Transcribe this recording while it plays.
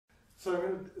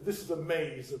So this is a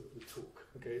maze of the talk.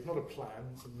 Okay, it's not a plan,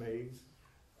 it's a maze.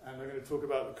 And I'm going to talk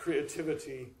about the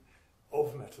creativity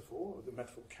of metaphor, or the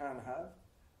metaphor can have.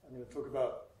 I'm going to talk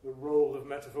about the role of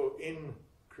metaphor in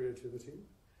creativity.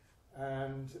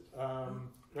 And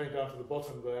going down to the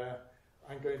bottom there,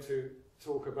 I'm going to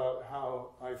talk about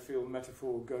how I feel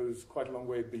metaphor goes quite a long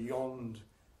way beyond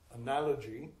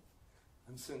analogy.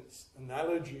 And since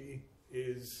analogy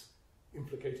is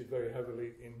implicated very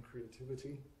heavily in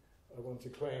creativity, I want to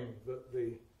claim that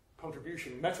the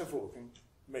contribution metaphor can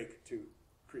make to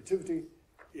creativity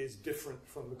is different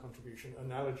from the contribution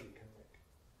analogy can make.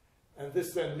 And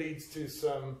this then leads to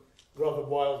some rather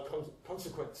wild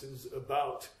consequences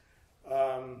about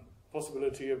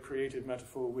possibility of creative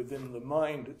metaphor within the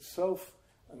mind itself,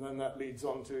 and then that leads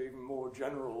on to even more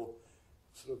general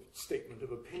sort of statement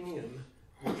of opinion,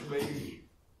 which may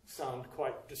sound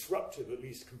quite disruptive, at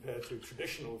least compared to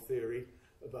traditional theory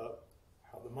about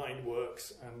how the mind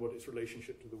works and what its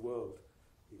relationship to the world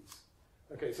is.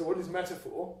 Okay, so what is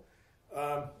metaphor?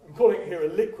 I'm calling it here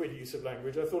a liquid use of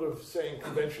language. I thought of saying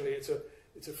conventionally it's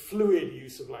a fluid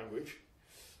use of language.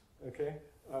 Okay,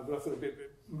 but I thought it'd be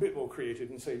a bit more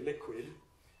creative and say liquid.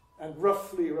 And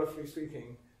roughly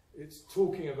speaking, it's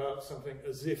talking about something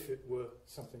as if it were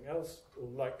something else or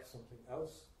like something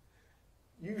else.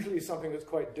 Usually something that's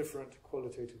quite different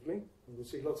qualitatively. And we'll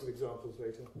see lots of examples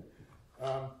later.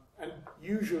 And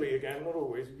usually, again, not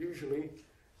always, usually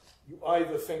you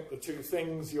either think the two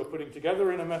things you're putting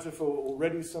together in a metaphor are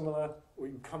already similar, or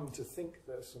you come to think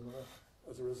they're similar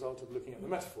as a result of looking at the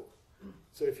metaphor.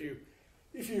 So if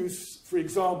you, for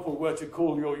example, were to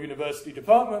call your university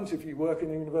department, if you work in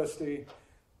a university,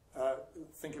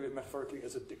 think of it metaphorically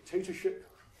as a dictatorship,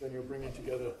 then you're bringing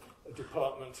together a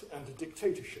department and a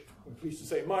dictatorship. I'm pleased to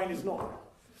say mine is not.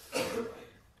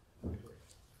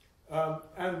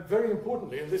 And very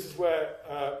importantly, and this is where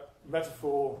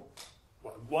metaphor,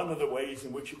 well, one of the ways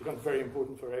in which it becomes very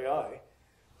important for AI,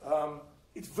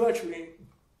 it's virtually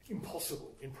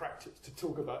impossible in practice to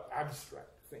talk about abstract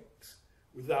things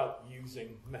without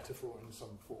using metaphor in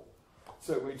some form.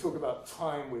 So when we talk about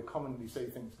time, we commonly say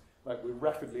things like we're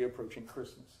rapidly approaching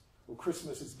Christmas, or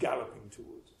Christmas is galloping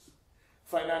towards us.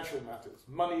 Financial matters,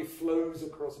 money flows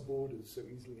across borders so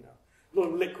easily now. A lot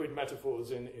of liquid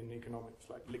metaphors in economics,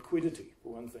 like liquidity,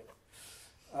 for one thing.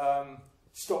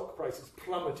 Stock prices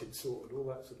plummeted, soared, all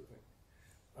that sort of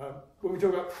thing. When we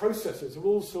talk about processes of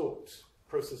all sorts,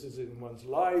 processes in one's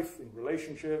life, in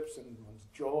relationships, in one's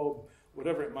job,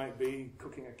 whatever it might be,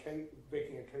 cooking a cake,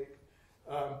 baking a cake,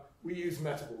 we use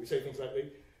metaphor. We say things like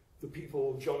the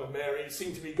people, John and Mary,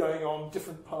 seem to be going on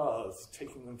different paths,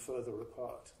 taking them further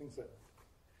apart, things like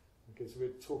that. Okay, so we're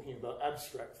talking about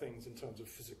abstract things in terms of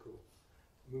physical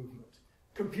movement.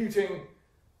 Computing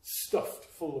stuffed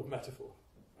full of metaphor.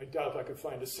 I doubt I could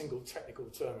find a single technical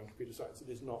term in computer science that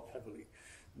is not heavily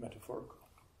metaphorical.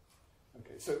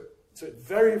 Okay, so it's a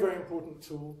very, very important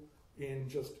tool in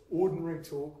just ordinary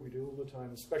talk we do all the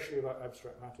time, especially about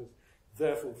abstract matters.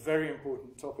 Therefore, very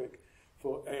important topic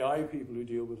for AI people who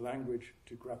deal with language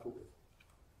to grapple with.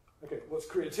 Okay, what's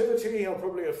creativity? I'll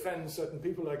probably offend certain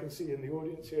people I can see in the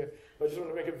audience here. I just want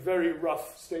to make a very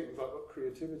rough statement about what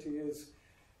creativity is.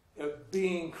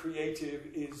 Being creative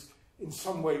is in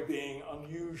some way being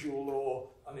unusual or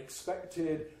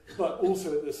unexpected, but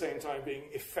also at the same time being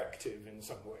effective in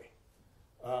some way.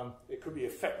 It could be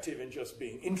effective in just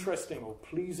being interesting or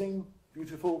pleasing,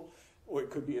 beautiful, or it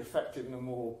could be effective in a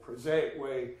more prosaic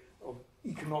way of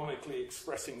economically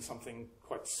expressing something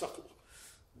quite subtle.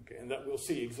 Okay, and that we'll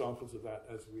see examples of that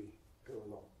as we go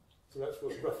along. So that's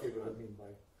roughly what I mean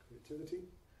by creativity.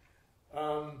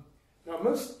 Now,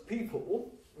 most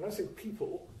people, when I say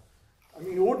people, I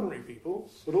mean ordinary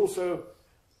people, but also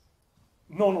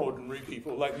non-ordinary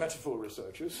people like metaphor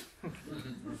researchers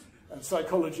and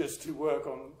psychologists who work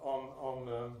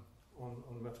on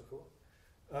metaphor,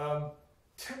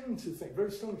 tend to think,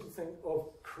 very strongly to think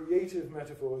of creative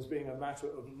metaphor as being a matter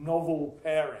of novel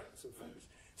pairings of things.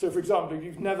 So, for example, if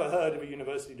you've never heard of a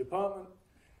university department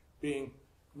being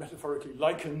metaphorically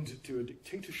likened to a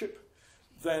dictatorship,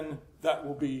 then that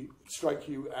will strike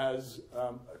you as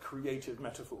a creative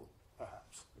metaphor,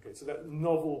 perhaps. Okay, so that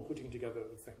novel putting together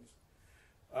of things.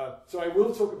 So I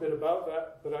will talk a bit about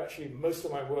that, but actually most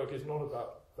of my work is not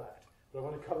about that. But I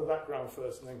want to cover that ground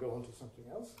first and then go on to something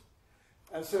else.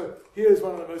 And so here's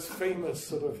one of the most famous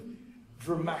sort of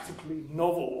dramatically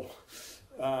novel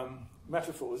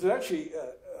metaphors. It's actually,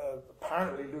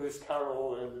 apparently Lewis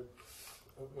Carroll,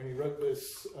 when he wrote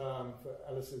this for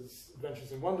Alice's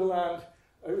Adventures in Wonderland,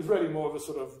 it was really more of a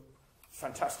sort of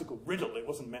fantastical riddle. It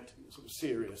wasn't meant to be a sort of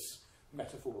serious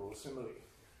metaphor or simile.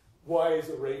 why is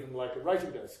a raven like a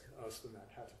writing desk? Asked the Mad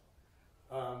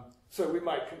Hatter. So we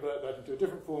might convert that into a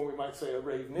different form. We might say a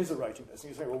raven is a writing desk.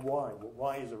 And you say, well, why? Well,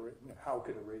 why is a raven? How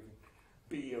could a raven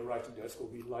be a writing desk or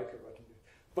be like a writing desk?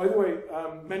 By the way,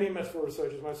 many metaphor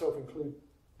researchers, myself included,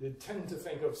 tend to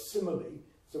think of simile.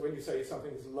 So when you say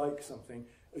something is like something,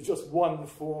 it's just one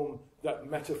form that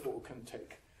metaphor can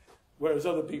take. Whereas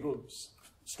other people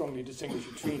strongly distinguish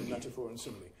between metaphor and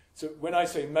simile. So when I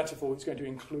say metaphor, it's going to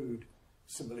include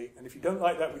simile. And if you don't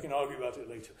like that, we can argue about it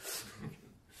later.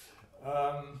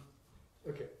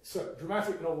 Okay, so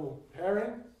dramatic novel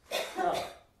pairing. Now,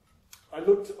 I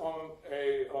looked on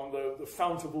the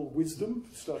fount of all wisdom,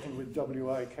 starting with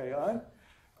W-I-K-I,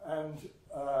 and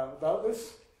about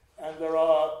this. And there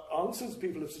are answers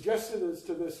people have suggested as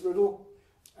to this riddle.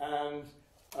 And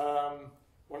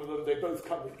one of them, they both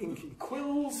come with inky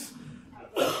quills.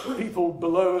 People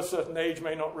below a certain age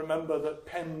may not remember that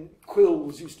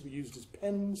quills used to be used as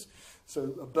pens.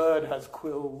 So a bird has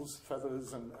quills,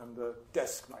 feathers, and a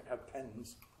desk might have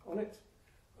pens on it.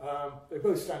 They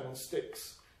both stand on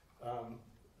sticks.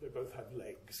 They both have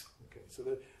legs. Okay, so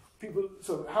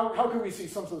So how can we see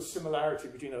some sort of similarity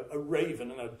between a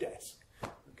raven and a desk?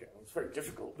 Okay, well, it's very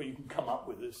difficult, but you can come up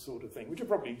with this sort of thing, which are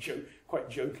probably quite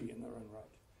jokey in their own right.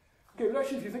 Okay, but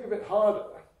actually, if you think a bit harder,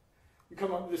 you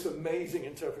come up with this amazing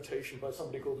interpretation by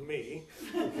somebody called me.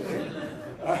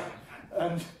 Okay?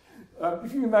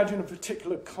 If you imagine a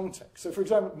particular context, so for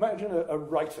example, imagine a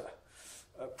writer,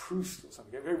 Proust or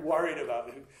something, very worried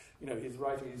about his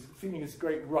writing, he's feeling this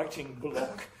great writing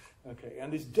block. Okay,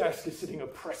 and his desk is sitting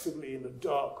oppressively in the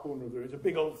dark corner of the room. It's a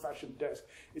big old-fashioned desk.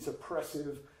 It's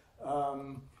oppressive.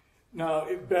 Now,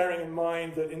 bearing in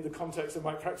mind that in the context there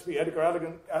might perhaps be Edgar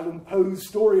Allan Poe's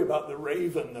story about the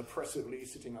raven oppressively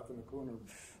sitting up in the corner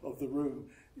of the room.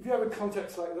 If you have a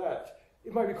context like that,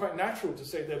 it might be quite natural to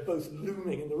say they're both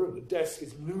looming in the room. The desk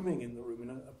is looming in the room in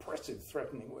an oppressive,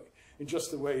 threatening way, in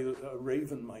just the way that a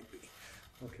raven might be.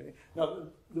 Okay. Now,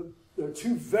 there are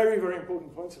two very, very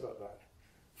important points about that.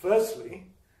 Firstly,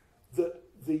 that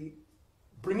the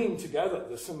bringing together,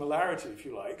 the similarity, if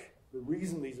you like, the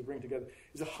reason these are bring together,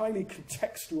 is a highly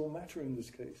contextual matter in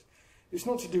this case. It's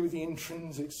not to do with the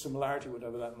intrinsic similarity,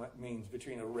 whatever that means,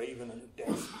 between a raven and a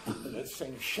desk, and the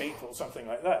same shape or something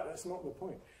like that. That's not the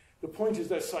point. The point is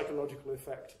their psychological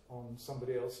effect on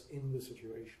somebody else in the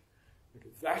situation. Okay,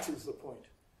 that is the point.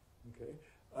 Okay?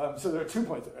 So there are 2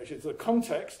 points there, actually. It's the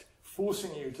context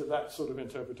forcing you to that sort of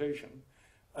interpretation.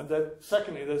 And then,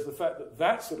 secondly, there's the fact that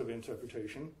that sort of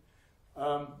interpretation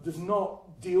does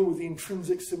not deal with the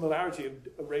intrinsic similarity of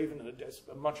a raven and a desk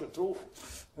much at all.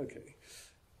 Okay.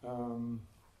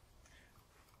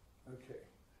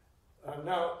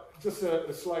 Now, just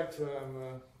a slight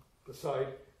aside.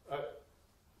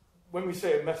 When we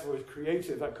say a metaphor is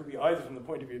creative, that could be either from the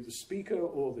point of view of the speaker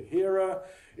or the hearer.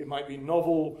 It might be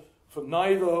novel for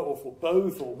neither or for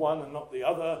both or one and not the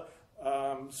other.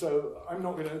 So I'm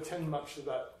not going to attend much to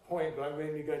that point, but I'm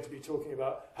mainly going to be talking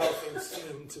about how things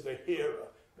seem to the hearer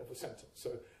of a sentence.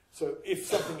 So if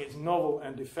something is novel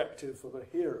and effective for the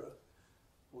hearer,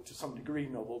 or to some degree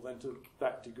novel, then to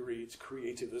that degree it's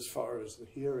creative as far as the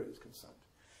hearer is concerned.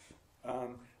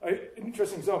 An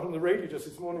interesting example on the radio just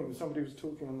this morning, somebody was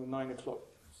talking on the 9 o'clock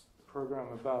program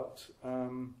about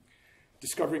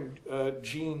discovering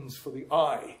genes for the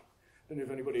eye. I don't know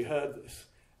if anybody heard this.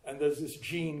 And there's this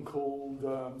gene called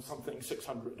something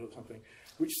 600 or something,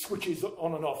 which switches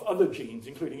on and off other genes,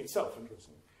 including itself,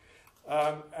 interestingly.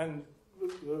 And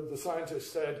the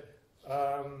scientist said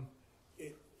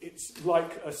it's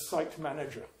like a site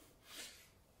manager.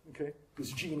 Okay,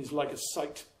 this gene is like a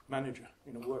site manager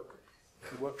in a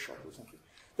workshop or something.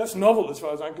 That's novel as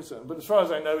far as I'm concerned, but as far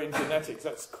as I know in genetics,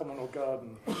 that's common or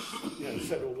garden,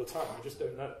 said all the time. I just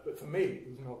don't know. But for me, it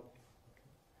was not.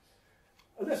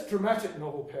 And that's dramatic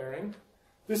novel pairing.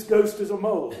 This ghost is a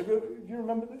mole. Do you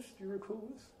remember this? Do you recall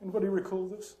this? Anybody recall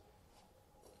this?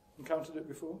 Encountered it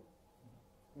before?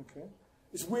 Okay.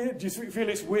 It's weird. Do you feel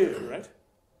it's weird, right?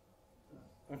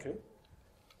 Okay.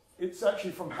 It's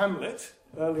actually from Hamlet,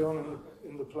 early on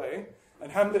in the play.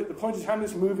 And Hamlet, the point is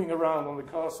Hamlet's moving around on the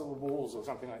castle walls or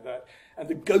something like that, and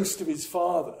the ghost of his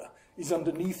father is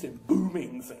underneath him,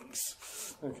 booming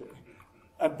things. Okay.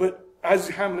 But as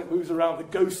Hamlet moves around, the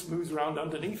ghost moves around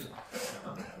underneath him.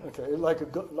 Okay, like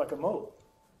a mole.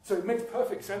 So it makes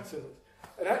perfect sense in it.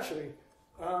 And actually,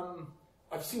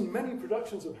 I've seen many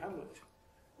productions of Hamlet.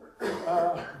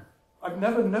 I've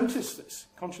never noticed this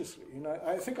consciously.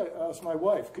 I think I asked my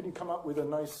wife, could you come up with a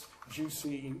nice,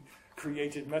 juicy,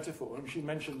 created metaphor? And she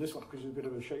mentioned this one because she's a bit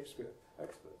of a Shakespeare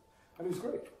expert. And it was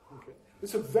great. Okay.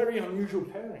 It's a very unusual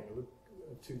pairing of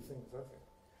two things, I think.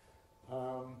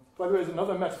 By the way, there's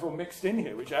another metaphor mixed in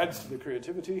here, which adds to the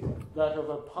creativity, that of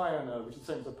a pioneer, which is the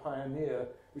same as a pioneer,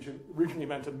 which originally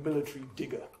meant a military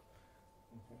digger.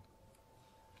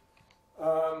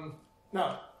 Okay.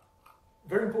 Now,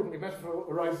 very importantly, metaphor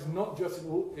arises not just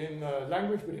in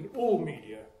language, but in all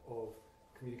media of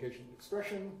communication and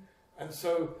expression. And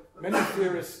so many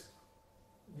theorists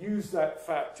use that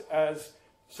fact as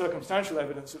circumstantial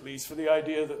evidence, at least, for the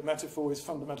idea that metaphor is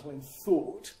fundamental in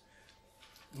thought,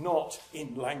 not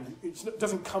in language. It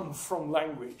doesn't come from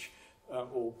language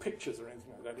or pictures or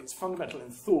anything like that. It's fundamental in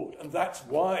thought, and that's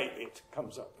why it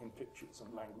comes up in pictures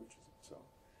and languages and so on.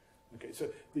 Okay, so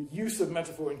the use of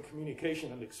metaphor in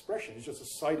communication and expression is just a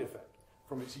side effect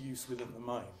from its use within the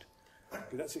mind.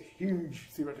 Okay, that's a huge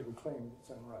theoretical claim in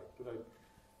its own right, but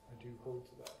I do hold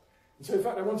to that. And so, in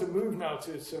fact, I want to move now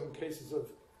to some cases of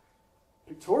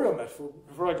pictorial metaphor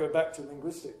before I go back to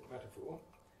linguistic metaphor.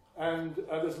 And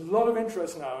there's a lot of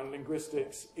interest now in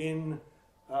linguistics in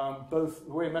both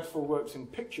the way metaphor works in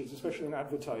pictures, especially in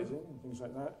advertising and things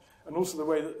like that, and also the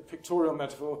way that the pictorial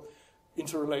metaphor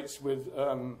interrelates with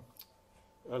a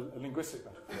linguistic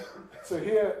metaphor. So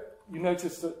here you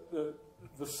notice that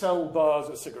the cell bars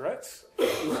are cigarettes.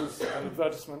 This is an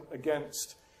advertisement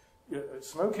against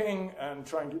smoking and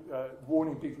trying to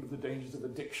warning people of the dangers of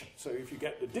addiction. So if you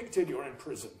get addicted, you're in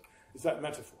prison. Is that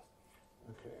metaphor?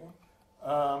 Okay.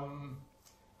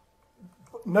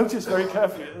 Notice very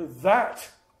carefully that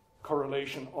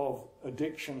correlation of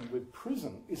addiction with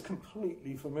prison is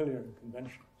completely familiar and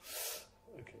conventional.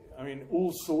 Okay. I mean,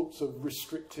 all sorts of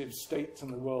restrictive states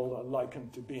in the world are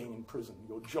likened to being in prison.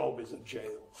 Your job is a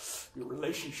jail. Your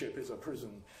relationship is a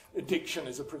prison. Addiction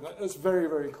is a prison. That's very,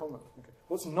 very common. Okay.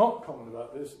 What's not common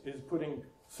about this is putting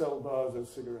cell bars as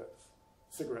cigarettes.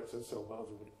 Cigarettes as cell bars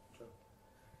of addiction.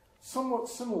 Somewhat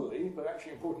similarly, but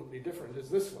actually importantly different, is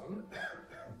this one.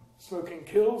 Smoking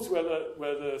kills, where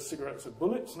the cigarettes are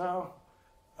bullets now.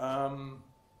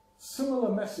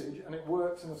 Similar message, and it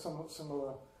works in a somewhat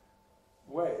similar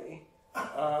way.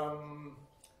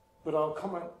 But I'll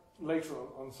comment later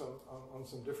on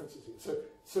some differences here.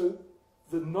 So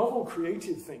the novel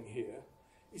creative thing here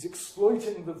is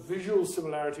exploiting the visual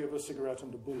similarity of a cigarette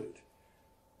and a bullet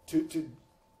to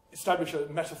establish a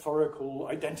metaphorical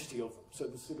identity of them. So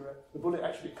the bullet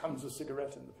actually becomes a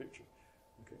cigarette in the picture.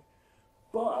 Okay.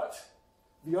 But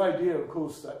the idea, of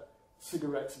course, that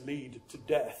cigarettes lead to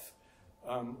death,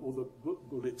 or the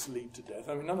bullets lead to death,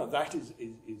 I mean, none of that is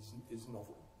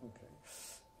novel. Okay.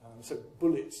 So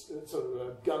bullets,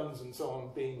 guns and so on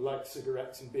being like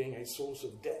cigarettes and being a source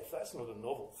of death, that's not a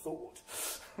novel thought.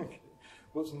 Okay.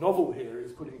 What's novel here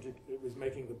is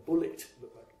making the bullet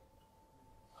look like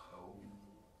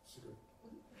cigarette.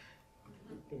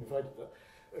 I don't know if I did that.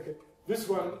 Okay. This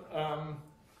one,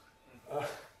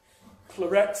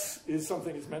 clarets is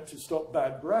something that's meant to stop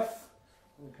bad breath.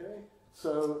 Okay.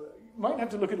 So you might have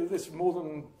to look at this for more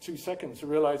than 2 seconds to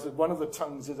realize that one of the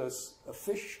tongues is a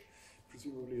fish,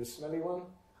 presumably a smelly one.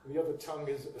 And the other tongue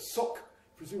is a sock,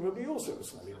 presumably also a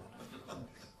smelly one.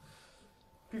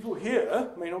 People here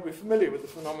may not be familiar with the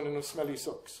phenomenon of smelly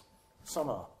socks. Some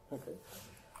are. Okay.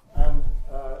 And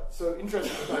so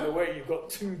interestingly, by the way, you've got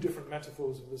 2 different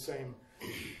metaphors of the same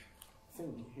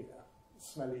thing here.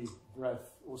 Smelly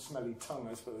breath or smelly tongue,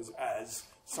 I suppose, as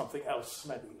something else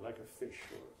smelly, like a fish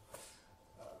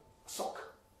or a sock.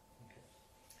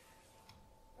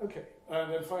 Okay,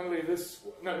 and then finally this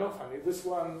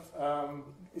one,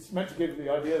 it's meant to give the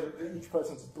idea that each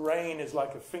person's brain is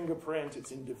like a fingerprint,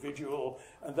 it's individual,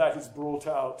 and that is brought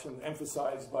out and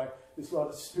emphasized by this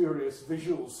rather spurious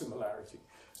visual similarity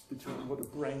between what a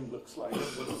brain looks like and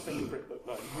what a fingerprint looks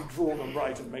like. You draw them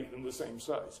right and make them the same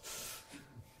size.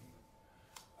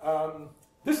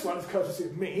 This one is courtesy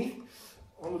of me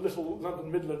on a little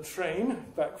London Midland train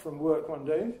back from work one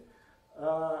day.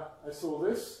 I saw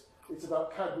this. It's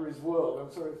about Cadbury's World.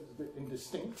 I'm sorry if it's a bit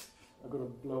indistinct. I've got to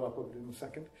blow up of it in a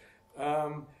second.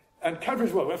 And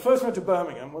Cadbury's World. When I first went to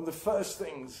Birmingham, one of the first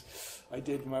things I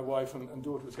did with my wife and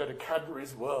daughter was go to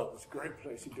Cadbury's World. It's a great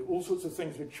place. You do all sorts of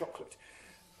things with chocolate.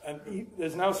 And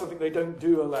there's now something they don't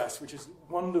do, alas, which is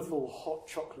wonderful hot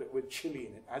chocolate with chili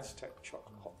in it. Aztec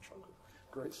chocolate, hot chocolate.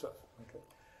 Great stuff. Okay.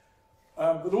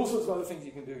 But all sorts of other things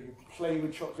you can do. You can play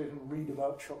with chocolate and read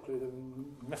about chocolate and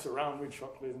mess around with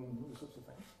chocolate and all sorts of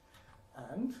things.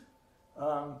 And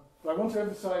I want to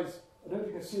emphasize, I don't know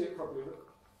if you can see it properly, but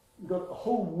you've got a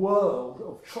whole world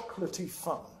of chocolatey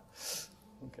fun.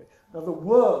 Okay. Now the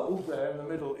world there in the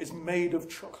middle is made of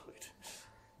chocolate.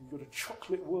 You've got a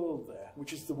chocolate world there,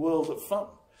 which is the world of fun.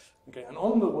 Okay. And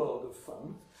on the world of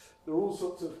fun, there are all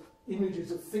sorts of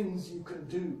images of things you can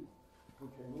do.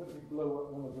 Okay, let me blow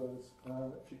up one of those.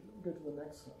 Actually, let me go to the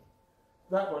next one.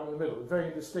 that one in the middle, very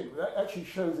indistinct. That actually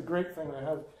shows a great thing they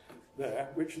have there,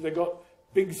 which they got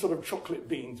big sort of chocolate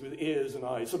beans with ears and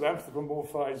eyes, sort of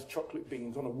anthropomorphized chocolate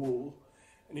beans on a wall.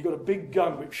 And you've got a big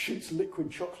gun which shoots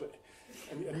liquid chocolate.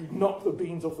 And you knock the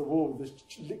beans off the wall with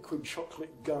this liquid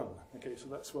chocolate gun. Okay, so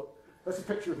that's a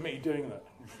picture of me doing that.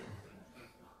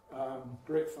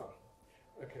 Great fun.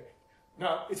 Okay.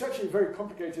 Now, it's actually a very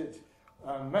complicated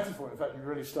metaphor. In fact, you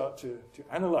really start to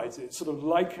analyze it. It's sort of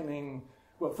likening,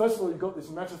 well, first of all, you've got this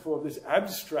metaphor of this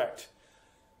abstract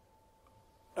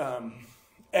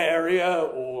area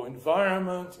or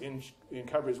environment in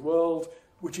Cabre's world,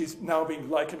 which is now being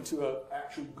likened to an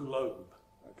actual globe.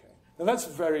 Okay. Now, that's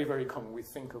very, very common. We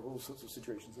think of all sorts of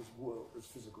situations as world, as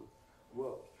physical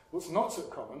world. What's not so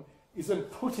common is then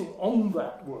putting on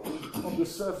that world, on the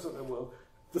surface of that world,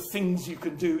 the things you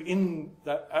can do in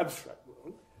that abstract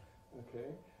world. Okay.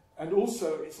 And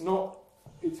also,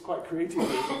 it's quite creative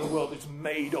in the world it's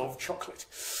made of chocolate.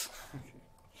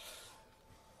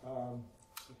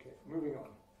 Okay, moving on.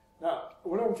 Now,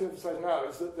 what I want to emphasize now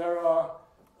is that there are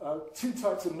two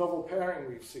types of novel pairing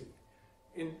we've seen.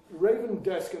 In Raven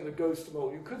Desk and the Ghost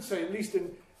Mole, you could say, at least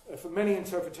for many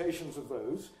interpretations of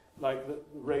those, like the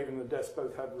Raven and the Desk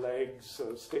both have legs,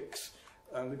 so sticks,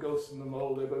 and the Ghost and the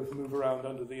Mole, they both move around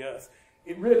under the earth.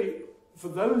 It really, for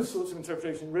those sorts of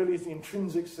interpretations, really is the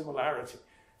intrinsic similarity.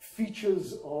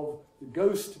 Features of the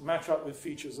Ghost match up with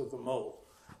features of the Mole.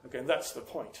 Okay, and that's the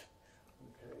point.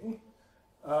 Okay.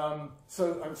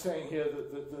 So I'm saying here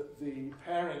that the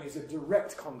pairing is a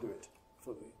direct conduit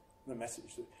for the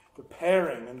message. The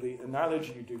pairing and the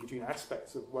analogy you do between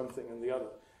aspects of one thing and the other,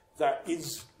 that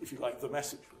is, if you like, the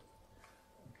message.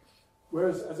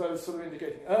 Whereas, as I was sort of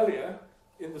indicating earlier,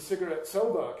 in the cigarette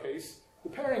cell bar case, the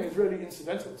pairing is really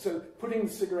incidental. So putting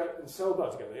the cigarette and cell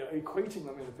bar together, equating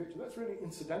them in the picture, that's really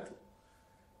incidental.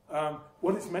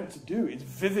 What it's meant to do is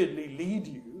vividly lead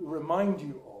you, remind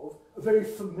you of a very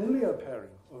familiar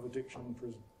pairing of addiction and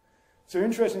prison. So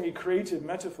interestingly, creative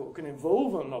metaphor can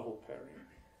involve a novel pairing,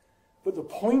 but the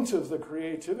point of the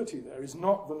creativity there is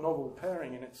not the novel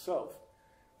pairing in itself.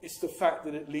 It's the fact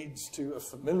that it leads to a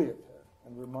familiar pairing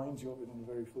and reminds you of it in a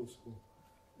very forceful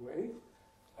way.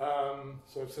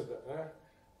 So I've said that there.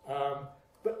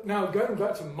 But now going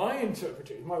back to my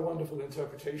interpretation, my wonderful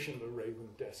interpretation of the Raven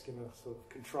Desk in a sort of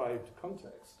contrived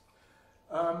context,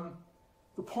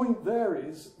 the point there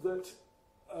is that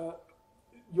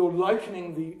you're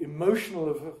likening the emotional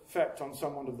effect on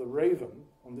someone of the Raven,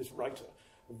 on this writer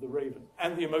of the Raven,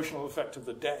 and the emotional effect of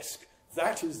the desk.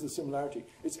 That is the similarity.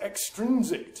 It's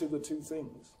extrinsic to the two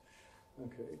things.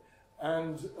 Okay.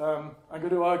 And I'm going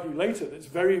to argue later that it's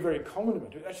very, very common in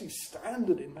metaphor, actually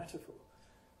standard in metaphor,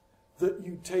 that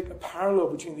you take a parallel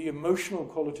between the emotional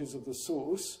qualities of the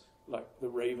source, like the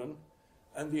raven,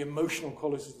 and the emotional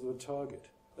qualities of the target.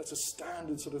 That's a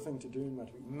standard sort of thing to do in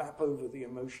metaphor. You map over the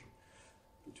emotion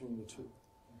between the two.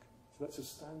 Okay. So that's a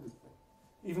standard thing.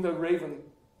 Even though raven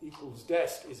equals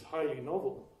desk is highly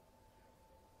novel,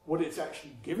 what it's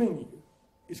actually giving you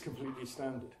is completely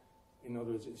standard. In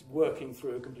other words, it's working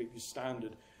through a completely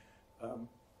standard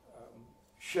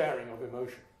sharing of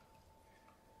emotion.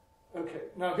 Okay,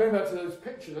 now going back to those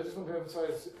pictures, I just want to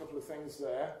emphasize a couple of things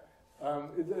there.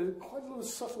 There are quite a lot of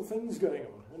subtle things going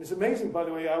on. And it's amazing, by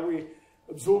the way, how we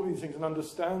absorb these things and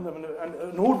understand them, and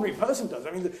an ordinary person does.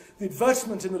 I mean, the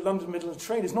advertisement in the London Midland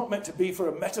train is not meant to be for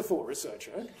a metaphor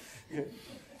researcher.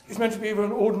 It's meant to be for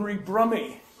an ordinary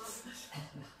Brummie,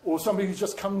 or somebody who's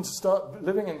just come to start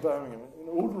living in Birmingham, an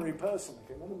ordinary person,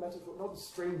 okay, not a metaphor, not a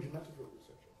strange metaphor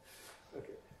researcher.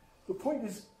 Okay. The point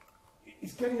is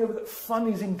getting over that fun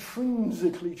is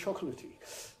intrinsically chocolatey.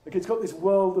 Like, it's got this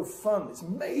world of fun. It's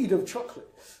made of chocolate.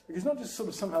 Like, it's not just sort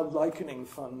of somehow likening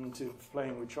fun to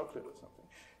playing with chocolate or something.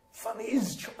 Fun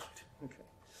is chocolate. Okay.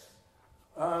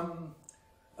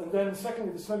 And then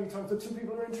secondly, the smelly tongues. The two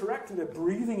people are interacting. They're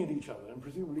breathing at each other, and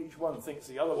presumably each one thinks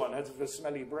the other one has a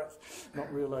smelly breath,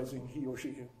 not realizing he or she,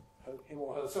 him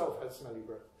or herself, has smelly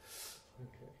breath.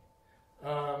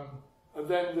 Okay. And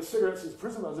then the cigarettes as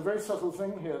prison. There's a very subtle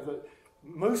thing here that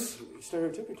mostly,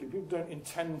 stereotypically, people don't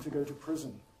intend to go to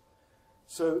prison.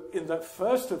 So in that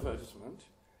first advertisement,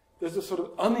 there's a sort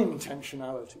of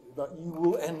unintentionality that you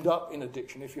will end up in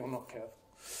addiction if you're not careful.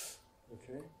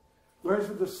 Okay? Whereas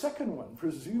with the second one,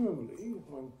 presumably,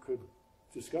 one could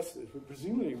discuss this, but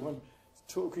presumably one is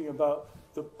talking about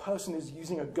the person is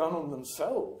using a gun on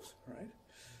themselves, right?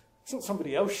 It's not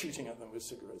somebody else shooting at them with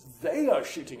cigarettes. They are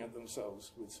shooting at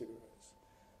themselves with cigarettes.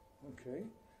 Okay?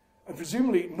 And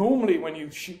presumably, normally when you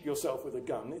shoot yourself with a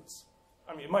gun,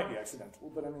 it might be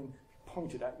accidental, but I mean,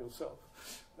 pointed at yourself.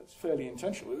 That's fairly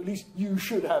intentional. At least you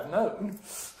should have known.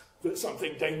 that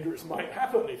something dangerous might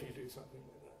happen if you do something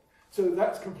like that. So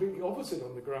that's completely opposite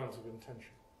on the grounds of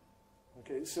intention.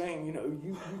 Okay, it's saying, you know,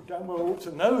 you damn well ought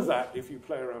to know that if you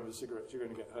play around with cigarettes, you're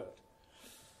going to get hurt.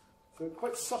 So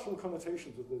quite subtle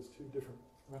connotations of those two different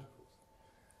metaphors.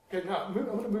 Okay, now, I'm going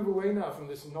to move away now from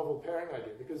this novel pairing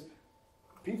idea, because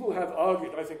people have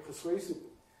argued, I think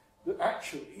persuasively, that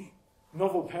actually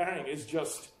novel pairing is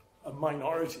just a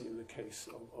minority of the case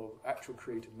of actual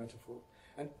creative metaphor.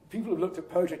 And people have looked at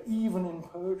poetry, even in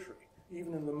poetry,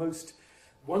 even in the most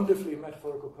wonderfully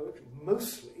metaphorical poetry,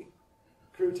 mostly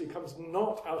creativity comes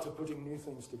not out of putting new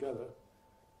things together,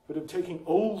 but of taking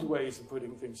old ways of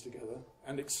putting things together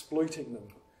and exploiting them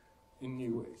in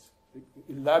new ways,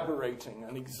 elaborating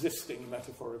an existing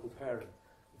metaphorical pairing,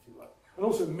 if you like. And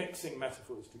also mixing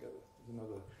metaphors together is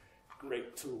another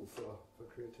great tool for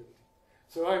creativity.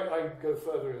 So I go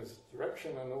further in this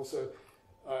direction, and also,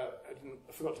 I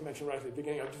forgot to mention right at the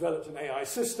beginning, I've developed an AI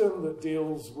system that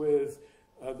deals with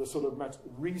the sort of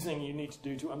reasoning you need to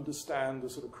do to understand the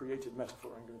sort of creative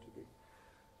metaphor I'm going to be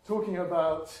talking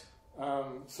about.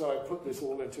 So I put this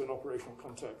all into an operational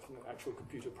context in an actual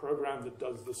computer program that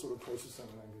does the sort of processing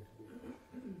I'm going to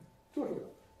be talking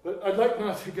about. But I'd like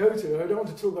now to go to, I don't want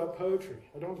to talk about poetry.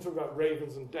 I don't want to talk about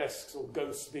ravens and desks or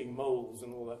ghosts being moles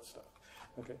and all that stuff.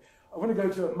 Okay. I want to go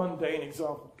to a mundane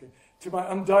example. Okay. To my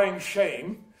undying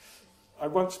shame, I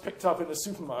once picked up in a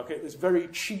supermarket this very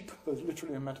cheap, both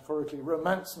literally and metaphorically,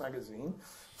 romance magazine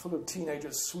full of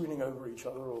teenagers swooning over each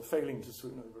other or failing to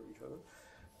swoon over each other.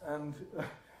 And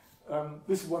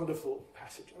this wonderful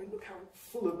passage. I mean, look how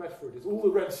full of metaphor it is. All the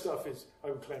red stuff is,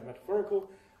 I would claim, metaphorical.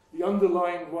 The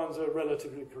underlined ones are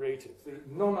relatively creative. The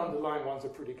non-underlined ones are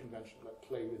pretty conventional, like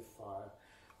play with fire,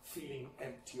 feeling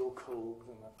empty or cold,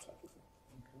 and that type of thing.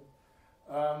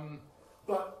 Okay.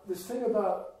 But this thing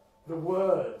about the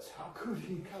words, how could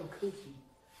he,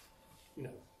 you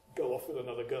know, go off with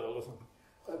another girl or something,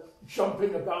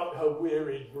 jumping about her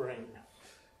wearied brain.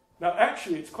 Now,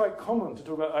 actually, it's quite common to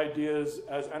talk about ideas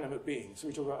as animate beings. So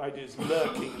we talk about ideas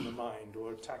lurking in the mind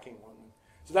or attacking one.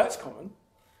 So that's common.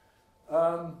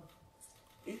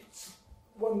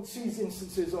 One sees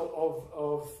instances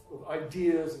of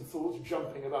ideas and thoughts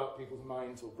jumping about people's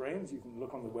minds or brains. You can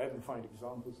look on the web and find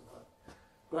examples of that.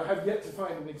 But I have yet to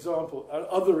find an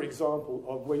other example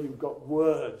of where you've got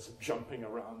words jumping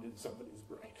around in somebody's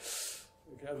brain.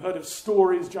 Okay, I've heard of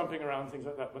stories jumping around, things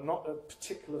like that, but not a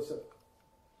particular set.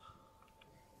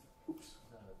 Oops.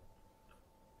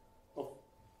 Oh.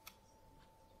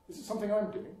 Is it something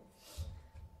I'm doing?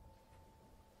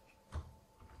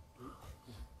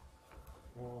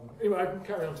 Anyway, I can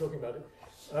carry on talking about it.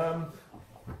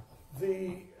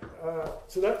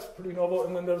 So that's pretty novel.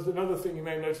 And then there's another thing you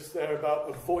may have noticed there about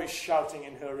a voice shouting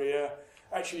in her ear.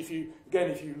 Actually, if you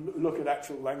look at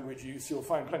actual language use, you'll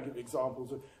find plenty of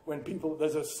examples of when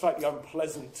there's a slightly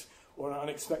unpleasant or an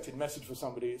unexpected message for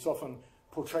somebody. It's often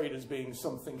portrayed as being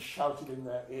something shouted in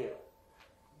their ear.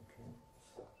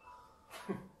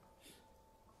 Okay.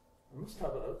 I must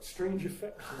have a strange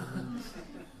effect on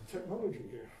technology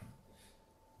here.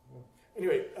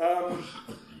 Anyway,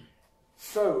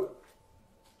 so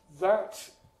that,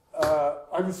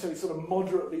 I would say, sort of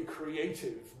moderately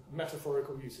creative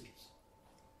metaphorical usages.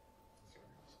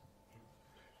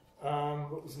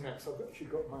 What was next? I've actually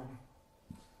got my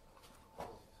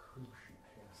clue sheet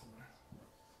here somewhere.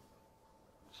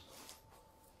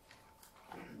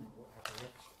 What happened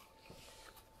next?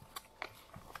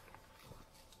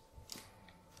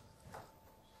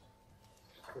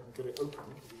 If I can get it open,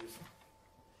 it'll be useful.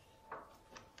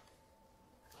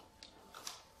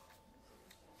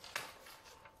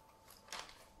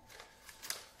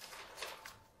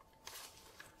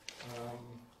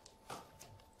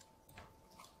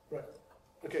 Right.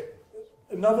 Okay.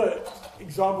 Another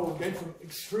example, again, from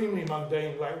extremely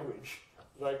mundane language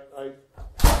that I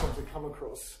happened to come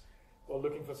across while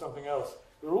looking for something else.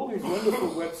 There are all these wonderful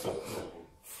websites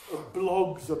of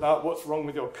blogs about what's wrong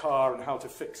with your car and how to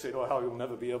fix it or how you'll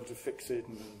never be able to fix it.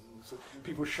 And so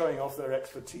people showing off their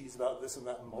expertise about this and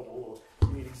that model, or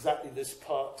you need exactly this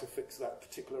part to fix that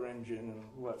particular engine and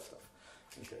all that stuff.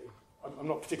 Okay. I'm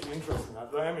not particularly interested in that,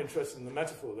 but I am interested in the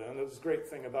metaphor there. And there's this great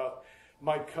thing about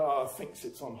my car thinks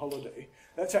it's on holiday.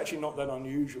 That's actually not that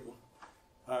unusual.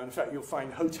 In fact, you'll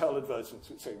find hotel advertisements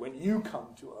that say, when you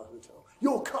come to our hotel,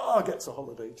 your car gets a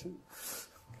holiday too.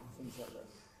 Things like that.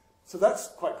 So that's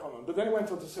quite common. But then it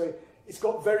went on to say, it's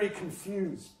got very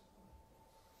confused.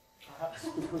 Perhaps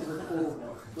because of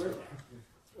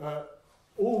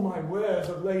all my wares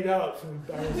are laid out for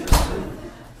embarrassing.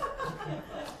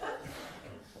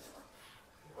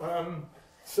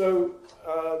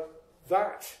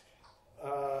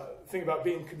 thing about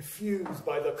being confused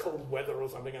by the cold weather or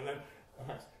something, and then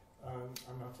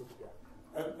I'm not talking about.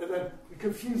 And then we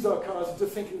confuse our cars into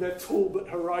thinking they're tall but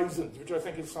horizons, which I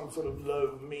think is some sort of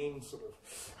low, mean sort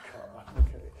of car,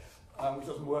 okay, which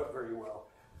doesn't work very well.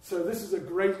 So this is a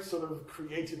great sort of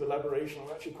creative elaboration,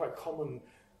 and actually quite common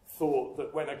thought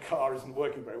that when a car isn't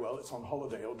working very well, it's on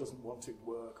holiday or doesn't want to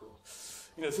work. Or,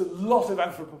 you know, it's a lot of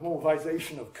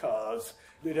anthropomorphization of cars.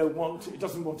 They don't want to, it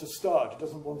doesn't want to start, it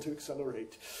doesn't want to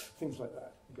accelerate, things like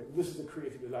that. Okay, this is a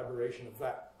creative elaboration of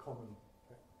that common.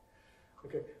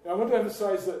 Okay, now I want to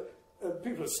emphasize that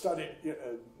people have studied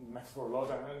metaphor a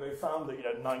lot, and they found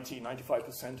that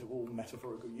 90–95% of all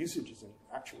metaphorical usages in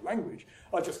actual language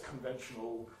are just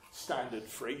conventional, standard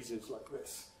phrases like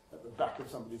this, at the back of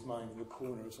somebody's mind, in the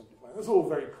corner of somebody's mind. That's all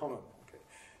very common. Okay.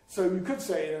 So you could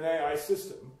say in an AI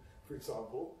system, for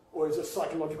example, or as a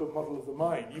psychological model of the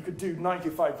mind, you could do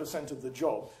 95% of the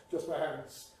job just by having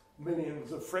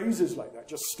millions of phrases like that,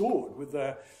 just stored with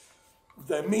their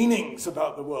meanings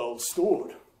about the world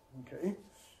stored. Okay?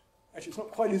 Actually, it's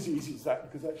not quite as easy as that,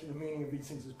 because actually the meaning of these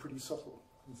things is pretty subtle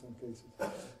in some cases.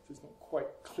 So it's not quite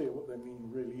clear what their meaning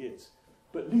really is.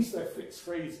 But at least they're fixed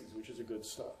phrases, which is a good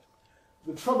start.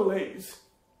 The trouble is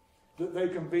that they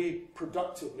can be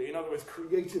productively, in other words,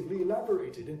 creatively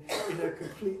elaborated in a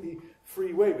completely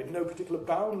free way with no particular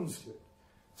bounds to it.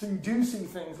 So you do see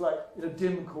things like in a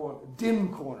dim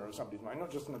corner of somebody's mind,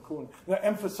 not just in a corner, that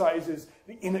emphasizes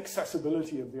the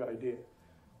inaccessibility of the idea,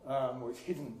 or its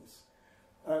hiddenness.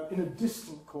 In a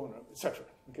distant corner, etc.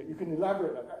 Okay, you can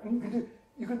elaborate like that, and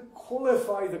you can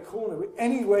qualify the corner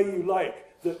any way you like.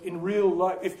 That in real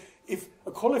life, if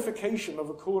a qualification of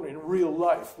a corner in real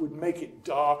life would make it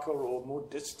darker or more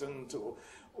distant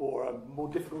or more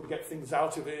difficult to get things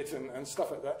out of it and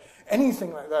stuff like that,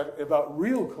 anything like that about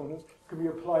real corners can be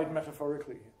applied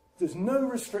metaphorically. There's no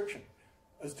restriction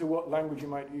as to what language you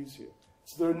might use here.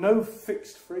 So there are no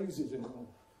fixed phrases anymore.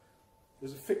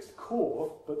 There's a fixed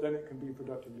core, but then it can be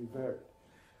productively varied.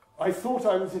 I thought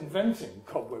I was inventing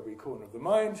cobwebby corner of the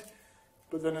mind,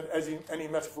 but then as any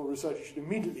metaphor researcher should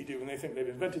immediately do when they think they've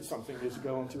invented something is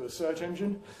go onto a search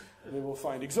engine, and they will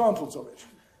find examples of it.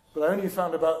 But I only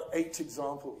found about 8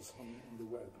 examples on the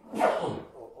web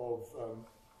of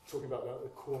talking about the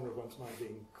corner of one's mind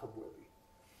being cobwebby.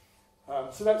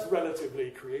 So that's relatively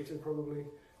creative, probably.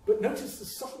 But notice the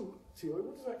subtlety.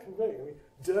 What does that convey? I mean,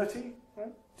 dirty,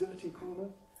 right? Dirty corner.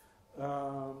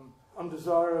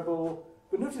 Undesirable.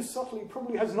 But notice subtly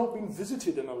probably has not been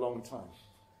visited in a long time.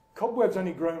 Cobwebs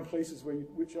only grow in places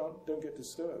which don't get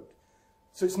disturbed.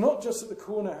 So it's not just that the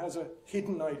corner has a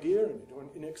hidden idea in it, or an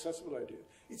inaccessible idea.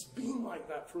 It's been like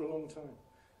that for a long time.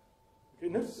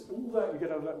 Okay, notice all that you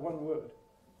get out of that one word.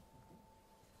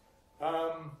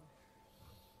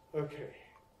 Okay.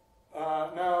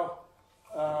 Now,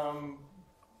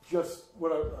 just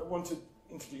what I want to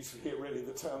introduce here, really,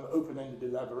 the term open-ended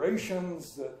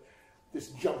elaborations, that this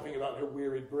jumping about her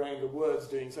wearied brain, the words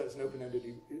doing so, it's an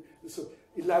open-ended sort of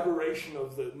elaboration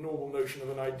of the normal notion of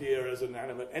an idea as an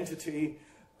animate entity,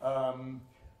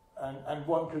 and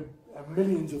one could have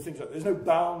millions of things like that. There's no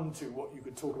bound to what you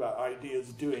could talk about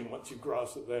ideas doing once you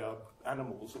grasp that they are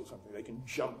animals or something. They can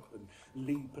jump and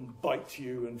leap and bite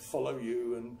you and follow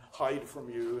you and hide from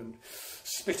you and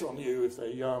spit on you if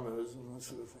they're yamas and that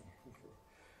sort of thing.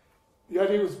 The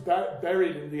idea was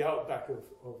buried in the outback of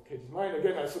Katie's mind.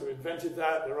 Again, I sort of invented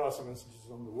that. There are some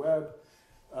instances on the web.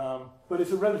 But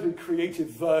it's a relatively creative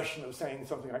version of saying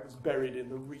something like it's buried in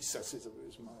the recesses of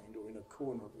his mind or in a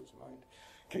corner of his mind,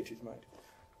 Katie's mind.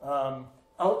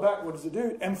 Outback, what does it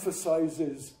do? It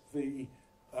emphasizes the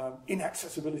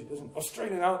inaccessibility, doesn't it?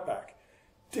 Australian outback,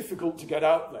 difficult to get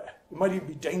out there. It might even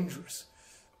be dangerous.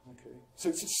 Okay. So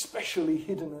it's especially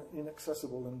hidden and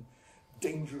inaccessible and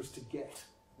dangerous to get.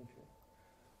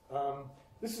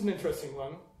 This is an interesting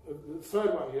one. The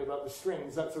third one here about the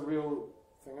strings, that's a real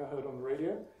thing I heard on the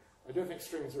radio. I don't think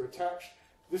strings are attached.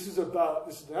 This is an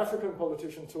African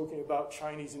politician talking about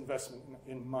Chinese investment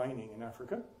in mining in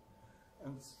Africa.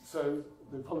 And so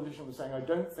the politician was saying, I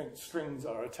don't think strings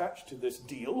are attached to this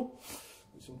deal,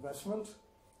 this investment.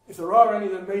 If there are any,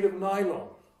 they're made of nylon.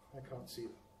 I can't see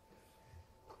them.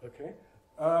 Okay.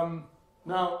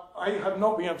 Now, I have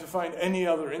not been able to find any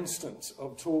other instance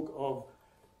of talk of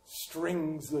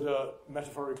strings that are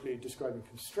metaphorically describing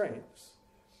constraints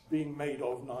being made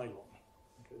of nylon.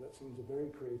 Okay, that seems a very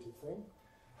creative thing.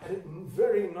 And it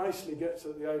very nicely gets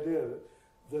at the idea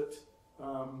that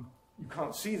you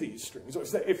can't see these strings. Or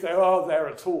if they are there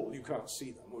at all, you can't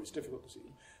see them, or it's difficult to see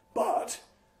them. But,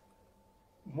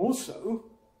 more so,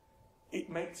 it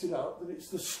makes it out that it's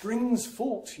the string's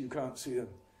fault you can't see them.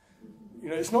 You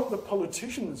know, it's not the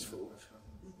politician's fault.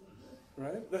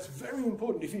 right? That's very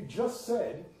important. If you just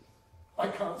said, I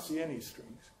can't see any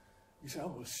strings, you say,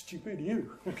 oh, well, stupid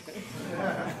you. Okay.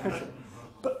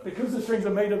 But because the strings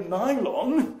are made of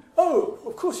nylon, oh,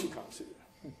 of course you can't see them.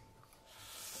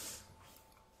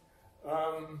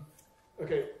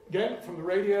 Okay, again, from the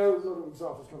radio, a lot of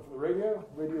examples come from the radio.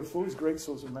 Radio 4 is a great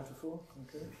source of metaphor.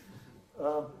 Okay.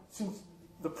 Since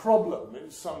the problem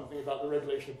is something about the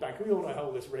regulation of banking, we all know how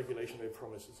all this regulation they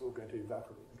promise is all going to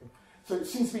evaporate. Okay? So it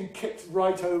seems to be kicked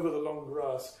right over the long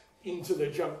grass into the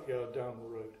junkyard down the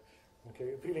road.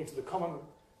 Okay, appealing to the common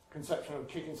conception of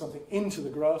kicking something into the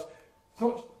grass. It's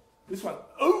not this one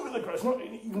over the grass, not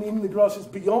even in the grass, it's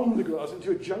beyond the grass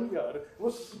into a junkyard.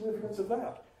 What's the significance of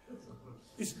that?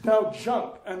 It's now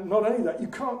junk, and not only that, you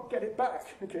can't get it back.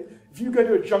 Okay, if you go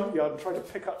to a junkyard and try to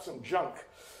pick up some junk,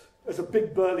 there's a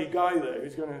big burly guy there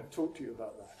who's going to talk to you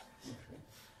about that. Okay.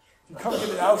 You can't get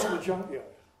it out of the junkyard.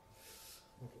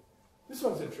 Okay. This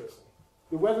one's interesting.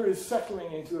 The weather is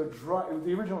settling into a dry,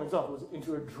 the original example was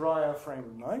into a drier frame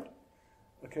of mind.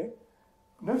 Okay?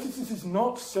 Notice this is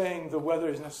not saying the weather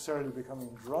is necessarily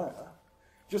becoming drier.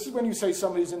 Just as when you say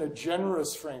somebody's in a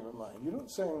generous frame of mind, you're not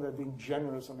saying they're being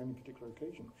generous on any particular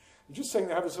occasion. You're just saying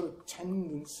they have a sort of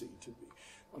tendency to be,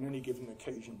 on any given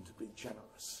occasion, to be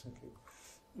generous. Okay?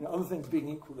 You know, other things being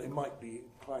equal, they might be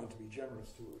inclined to be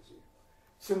generous towards you.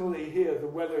 Similarly here, the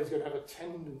weather is going to have a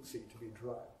tendency to be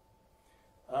drier.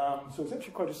 So it's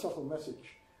actually quite a subtle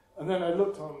message. And then I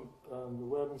looked on the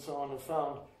web and so on and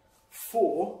found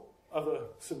 4 other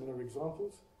similar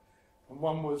examples. And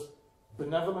one was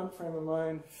benevolent frame of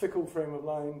mind, fickle frame of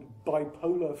mind,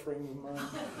 bipolar frame of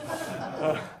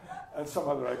mind, and some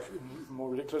other even more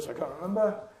ridiculous, I can't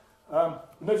remember.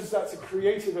 Notice that's a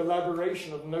creative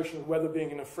elaboration of the notion of weather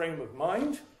being in a frame of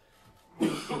mind, the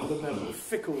benevolent,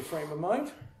 fickle frame of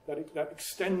mind. That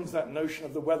extends that notion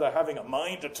of the weather having a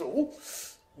mind at all.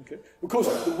 Okay. Of course,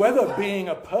 the weather being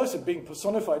a person, being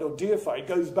personified or deified,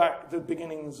 goes back to the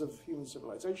beginnings of human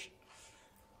civilization.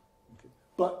 Okay.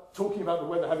 But talking about the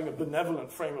weather having a benevolent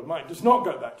frame of mind does not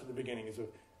go back to the beginnings of,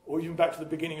 or even back to the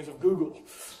beginnings of Google.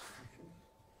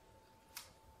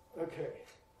 Okay.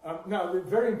 Now,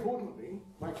 very importantly,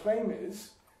 my claim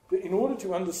is that in order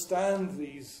to understand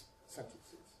these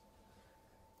sentences,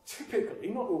 typically,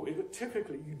 not always, but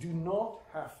typically, you do not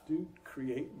have to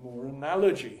create more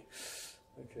analogy.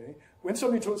 Okay? When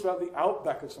somebody talks about the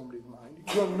outback of somebody's mind,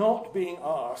 you're not being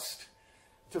asked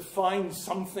to find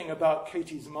something about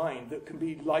Katie's mind that can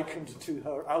be likened to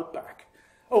her outback.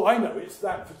 Oh, I know, it's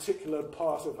that particular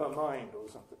part of her mind or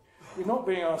something. You're not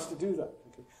being asked to do that.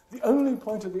 Okay? The only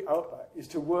point of the outback is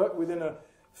to work within a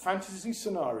fantasy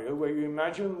scenario where you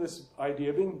imagine this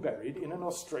idea being buried in an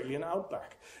Australian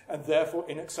outback and therefore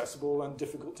inaccessible and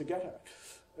difficult to get at.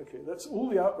 Okay, that's all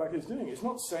the outback is doing. It's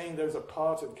not saying there's a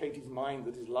part of Katie's mind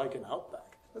that is like an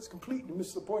outback. That's completely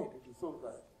missed the point if you thought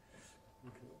that.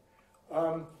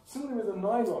 Okay. Similarly with the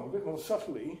nylon, a bit more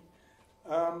subtly,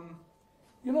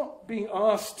 you're not being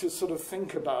asked to sort of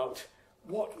think about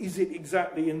what is it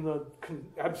exactly in the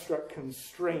abstract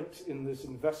constraint in this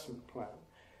investment plan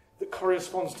that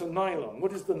corresponds to nylon.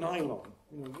 What is the nylon?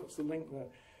 You know, what's the link there?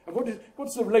 And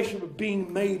what's the relationship of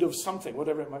being made of something,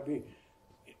 whatever it might be?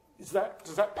 Does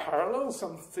that parallel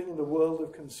something in the world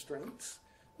of constraints?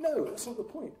 No, that's not the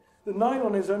point. The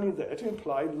nylon is only there to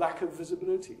imply lack of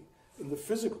visibility in the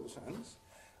physical sense.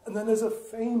 And then there's a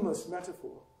famous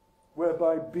metaphor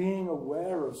whereby being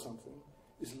aware of something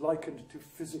is likened to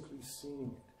physically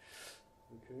seeing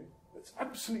it. Okay? That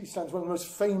absolutely stands one of the most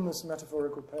famous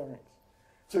metaphorical pairings.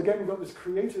 So again, we've got this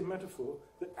creative metaphor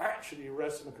that actually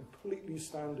rests on a completely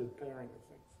standard pairing of things.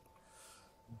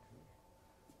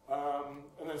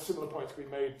 And then similar points we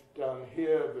made down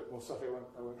here, a bit more subtly,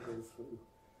 I won't go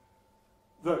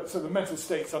through. So the mental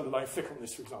states underlying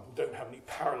fickleness, for example, don't have any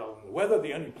parallel in the weather.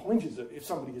 The only point is that if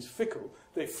somebody is fickle,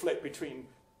 they flip between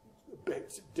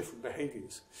different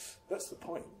behaviors. That's the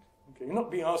point. Okay? You're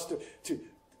not being asked to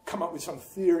come up with some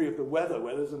theory of the weather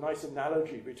where there's a nice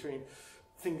analogy between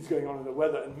things going on in the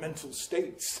weather and mental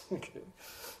states. Okay?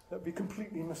 That'd be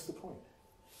completely missed the point.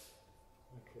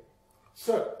 Okay.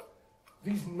 So,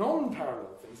 these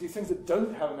non-parallel things, these things that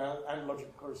don't have an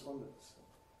analogical correspondence,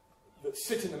 that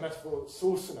sit in the metaphorical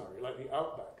source scenario, like the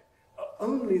outback, are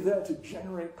only there to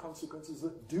generate consequences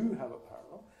that do have a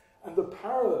parallel. And the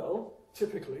parallel,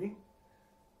 typically,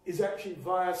 is actually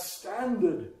via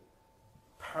standard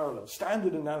parallels,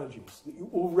 standard analogies that you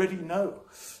already know.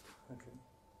 Okay?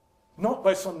 Not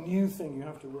by some new thing you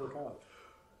have to work out.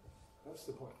 That's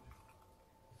the point.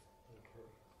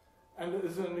 And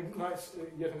there's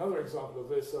yet another example of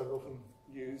this I've often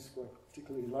used, I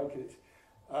particularly like it,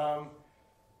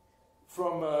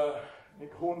 from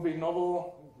Nick Hornby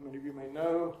novel, many of you may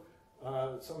know.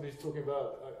 Somebody's talking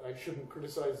about I shouldn't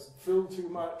criticize Phil too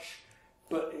much,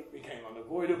 but it became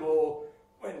unavoidable.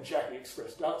 When Jackie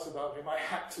expressed doubts about him, I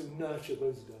had to nurture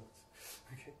those doubts.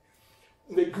 Okay.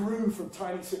 They grew from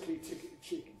tiny sickly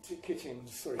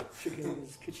chickens,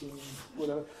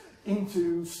 whatever,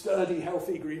 into sturdy,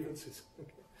 healthy grievances,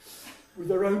 okay, with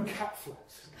their own cat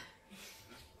flaps.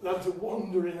 Allowed to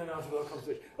wander in and out of our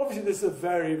conversation. Obviously, this is a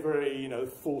very, very,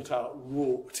 thought out,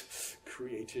 wrought,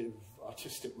 creative,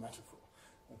 artistic metaphor.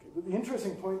 Okay, but the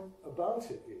interesting point about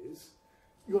it is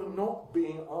you're not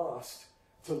being asked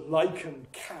to liken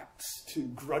cats to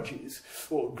grudges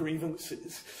or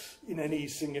grievances in any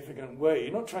significant way.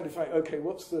 You're not trying to find, okay,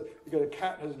 you've got a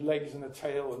cat has legs and a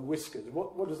tail and whiskers.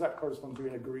 What does that correspond to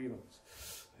in a grievance?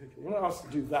 Okay, you're not asked to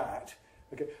do that.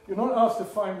 Okay, you're not asked to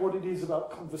find what it is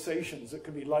about conversations that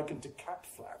can be likened to cat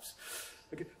flaps.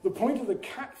 Okay, the point of the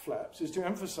cat flaps is to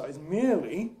emphasize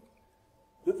merely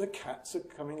that the cats are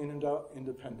coming in and out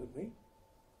independently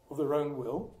of their own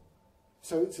will.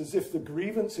 So it's as if the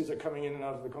grievances are coming in and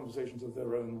out of the conversations of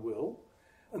their own will,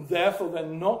 and therefore they're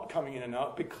not coming in and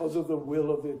out because of the will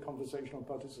of the conversational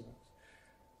participants.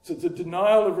 So it's a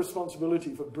denial of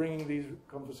responsibility for bringing these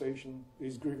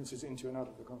grievances into and out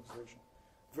of the conversation.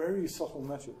 Very subtle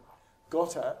method,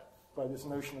 got at by this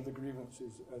notion of the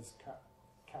grievances as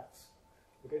cats.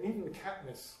 Okay, and even the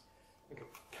catness. Okay,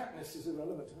 catness is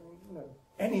irrelevant. I mean,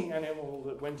 any animal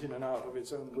that went in and out of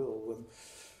its own will, and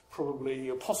probably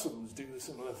opossums do a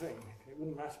similar thing. Okay, it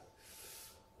wouldn't matter.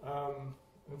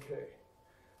 Okay,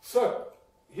 so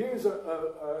here's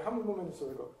how many more minutes have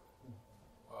I got?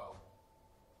 Well,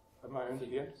 am I at the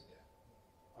end?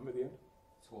 Yeah. I'm at the end.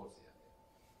 Towards the end.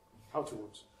 How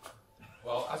towards?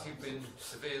 Well, as you've been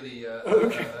severely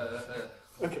okay.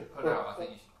 put out, I think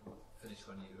you should finish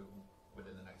when you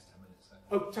within the next 10 minutes. So.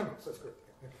 Oh, 10 minutes, that's great.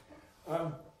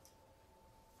 Okay.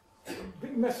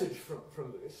 Big message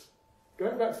from this,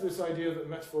 going back to this idea that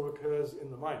metaphor occurs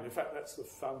in the mind. In fact, that's the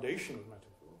foundation of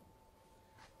metaphor.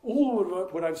 All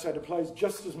of what I've said applies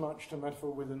just as much to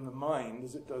metaphor within the mind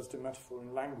as it does to metaphor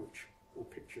in language or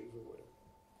pictures or whatever.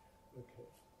 Okay.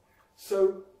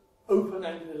 So,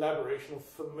 open-ended elaboration of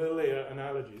familiar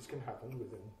analogies can happen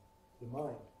within the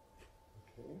mind.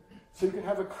 Okay? So you can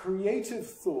have a creative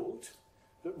thought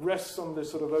that rests on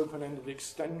this sort of open-ended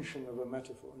extension of a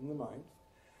metaphor in the mind,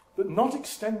 but not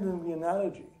extending the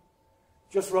analogy,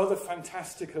 just rather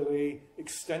fantastically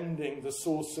extending the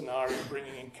source scenario,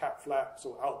 bringing in cat flaps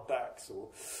or outbacks or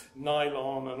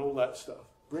nylon and all that stuff.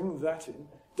 Bring that in.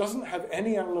 Doesn't have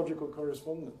any analogical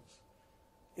correspondence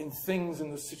in things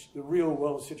in the real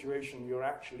world situation you're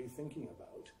actually thinking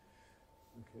about.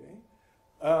 Okay?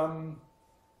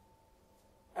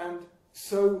 And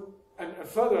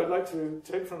further, I'd like to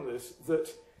take from this that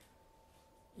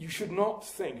you should not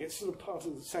think, it's sort of part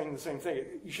of saying the same thing,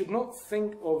 you should not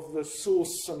think of the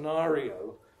source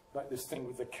scenario, like this thing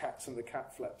with the cats and the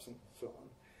cat flaps and so on,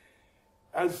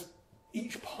 as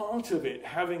each part of it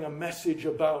having a message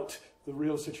about the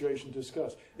real situation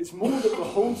discussed. It's more that the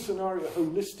whole scenario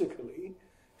holistically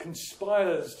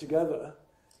conspires together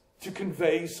to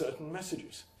convey certain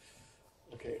messages.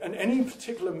 Okay, and any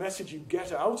particular message you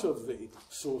get out of the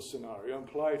source scenario and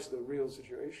apply to the real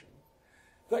situation,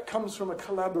 that comes from a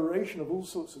collaboration of all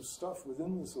sorts of stuff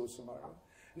within the source scenario.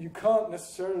 You can't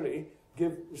necessarily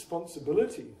give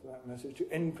responsibility for that message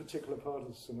to any particular part of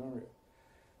the scenario.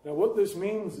 Now, what this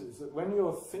means is that when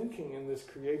you're thinking in this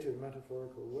creative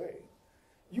metaphorical way,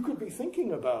 you could be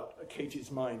thinking about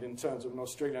Katie's mind in terms of an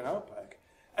Australian outback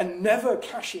and never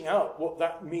cashing out what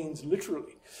that means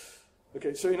literally.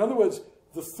 Okay, so in other words,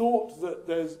 the thought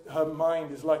that her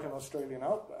mind is like an Australian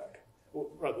outback, or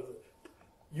rather,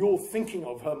 you're thinking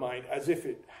of her mind as if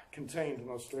it contained an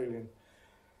Australian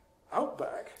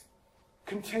outback,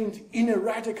 contains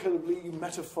ineradicably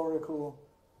metaphorical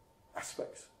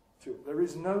aspects to it. There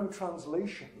is no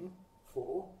translation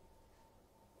for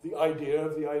the idea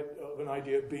of an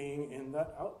idea being in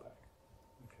that outback.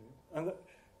 Okay? And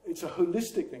it's a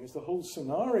holistic thing. It's the whole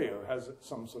scenario has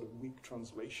some sort of weak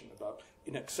translation about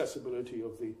inaccessibility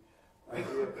of the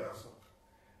idea.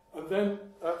 And then,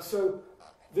 so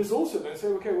there's also then say,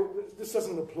 okay, well, this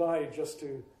doesn't apply just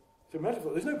to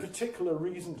metaphor. There's no particular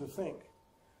reason to think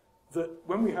that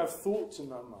when we have thoughts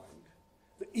in our mind,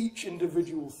 that each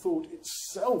individual thought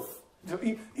itself,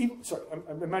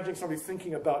 I'm imagining somebody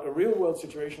thinking about a real-world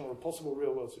situation or a possible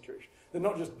real-world situation. They're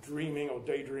not just dreaming or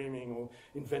daydreaming or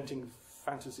inventing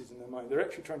fantasies in their mind. They're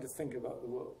actually trying to think about the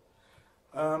world.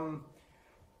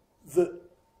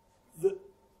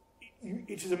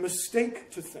 It is a mistake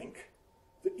to think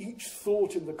that each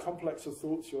thought in the complex of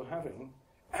thoughts you're having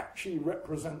actually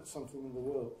represent something in the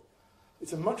world.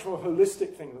 It's a much more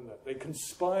holistic thing than that. They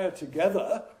conspire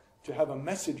together to have a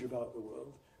message about the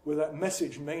world, where that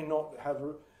message may not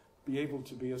be able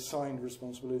to be assigned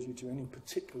responsibility to any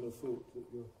particular thought that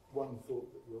one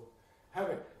thought that you're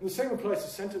having. And the same applies to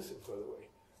sentences, by the way.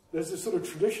 There's this sort of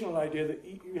traditional idea that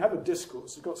you have a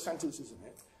discourse, it's got sentences in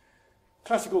it.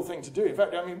 Classical thing to do. In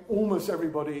fact, I mean, almost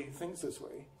everybody thinks this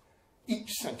way.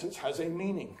 Each sentence has a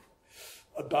meaning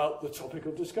about the topic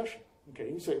of discussion.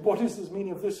 Okay, you say, what is the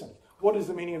meaning of this sentence? What is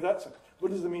the meaning of that sentence?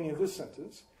 What is the meaning of this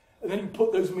sentence? And then you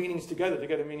put those meanings together to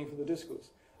get a meaning for the discourse.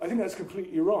 I think that's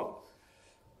completely wrong.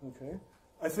 Okay,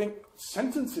 I think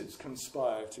sentences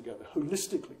conspire together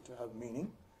holistically to have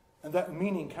meaning, and that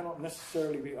meaning cannot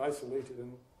necessarily be isolated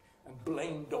and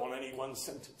blamed on any one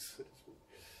sentence, so to speak.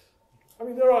 I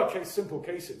mean, there are simple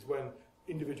cases when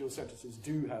individual sentences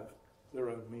do have their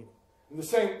own meaning. And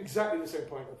exactly the same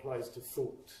point applies to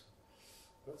thought.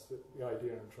 That's the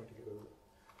idea I'm trying to get over.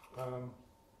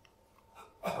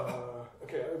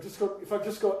 Okay, if I've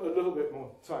just got a little bit more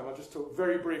time, I'll just talk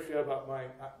very briefly about my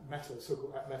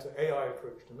so-called AT-Meta AI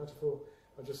approach to metaphor.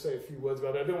 I'll just say a few words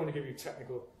about it. I don't want to give you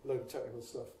a load of technical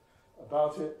stuff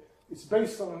about it. It's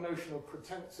based on a notion of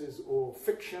pretenses or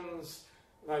fictions,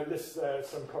 and I list there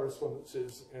some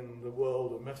correspondences in the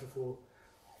world of metaphor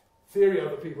theory,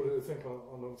 other people who think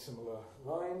on similar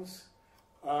lines.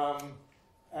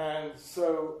 And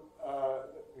so,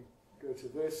 let me go to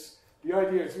this. The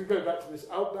idea is, we go back to this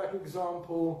Outback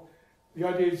example, the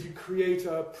idea is you create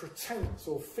a pretense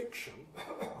or fiction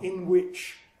in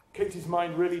which Katie's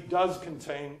mind really does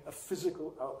contain a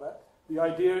physical Outback. The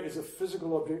idea is a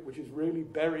physical object which is really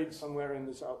buried somewhere in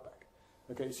this Outback.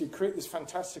 Okay, so you create this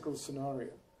fantastical scenario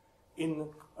in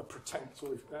a pretense,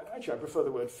 or actually I prefer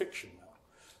the word fiction now.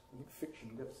 I think fiction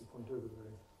gets the point over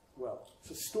very well.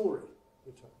 It's a story,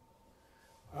 the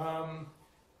term.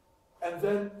 And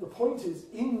then the point is,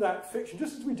 in that fiction,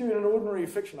 just as we do in an ordinary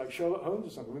fiction like Sherlock Holmes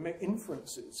or something, we make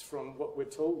inferences from what we're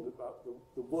told about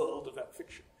the world of that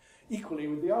fiction. Equally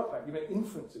with the Outback, you make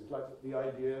inferences, like that the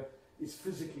idea is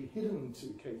physically hidden to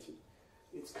Katie.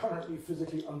 It's currently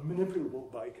physically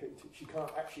unmanipulable by Katie. She can't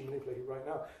actually manipulate it right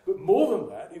now. But more than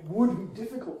that, it would be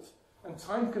difficult and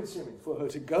time-consuming for her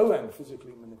to go and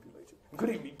physically manipulate it. It could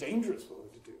even be dangerous for her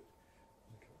to do it.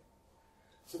 Okay.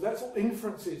 So that's all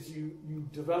inferences you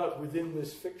develop within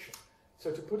this fiction.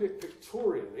 So to put it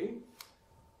pictorially,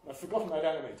 I've forgotten I'd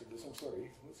animated this, I'm sorry.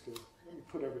 Let's go. Let me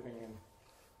put everything in.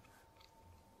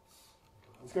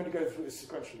 I was going to go through this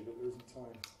sequentially, but there isn't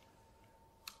time.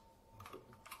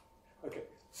 Okay,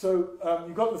 so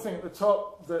you've got the thing at the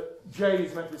top that J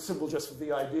is meant to be simple just for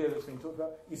the idea that's being talked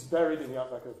about. It's buried in the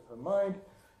Outback of her mind.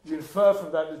 You infer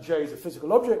from that that J is a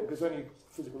physical object, because only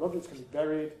physical objects can be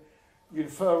buried. You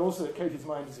infer also that Katie's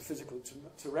mind is a physical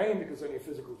terrain, because only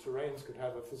physical terrains could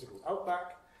have a physical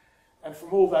Outback. And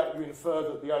from all that, you infer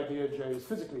that the idea J is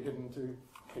physically hidden to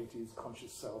Katie's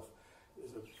conscious self.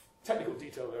 There's a technical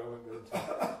detail there I won't go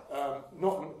into.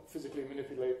 Not physically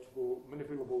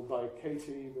manipulable by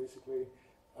Katie, basically,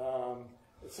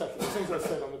 etc. The things I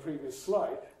said on the previous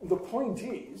slide. And the point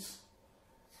is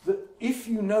that if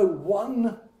you know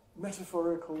one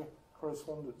metaphorical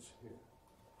correspondence here,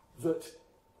 that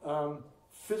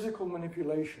physical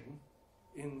manipulation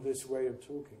in this way of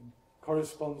talking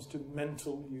corresponds to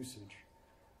mental usage.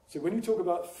 So when you talk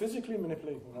about physically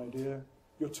manipulating an idea,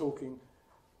 you're talking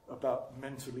about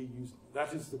mentally using it.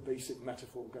 That is the basic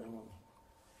metaphor going on.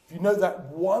 If you know that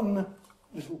one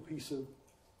little piece of,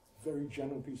 very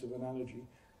general piece of analogy,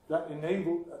 that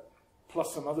enables,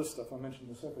 plus some other stuff I mentioned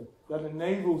in a second, that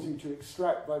enables you to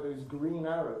extract by those green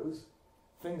arrows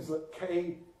things that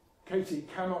Katie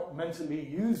cannot mentally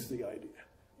use the idea.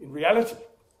 In reality,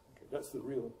 okay, that's the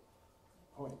real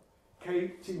point.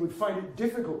 Katie would find it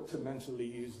difficult to mentally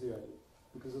use the idea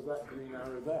because of that green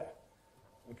arrow there.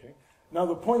 Okay. Now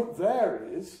the point there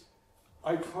is,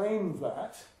 I claim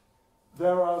that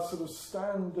there are sort of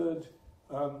standard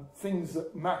things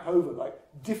that map over, like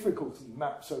difficulty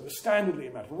maps over, standardly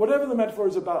a metaphor. Whatever the metaphor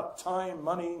is about, time,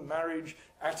 money, marriage,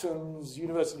 atoms,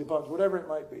 university departments, whatever it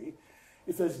might be,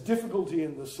 if there's difficulty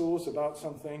in the source about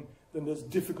something, then there's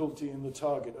difficulty in the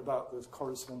target about the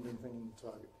corresponding thing in the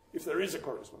target, if there is a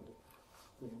corresponding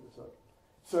thing in the target.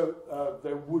 So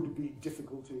there would be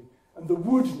difficulty. And the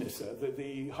woodness,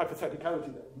 the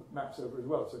hypotheticality that maps over as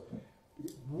well. So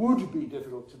it would be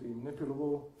difficult to be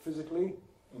manipulable physically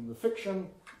in the fiction,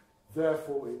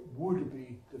 therefore it would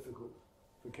be difficult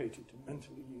for Katie to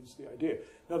mentally use the idea.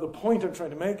 Now the point I'm trying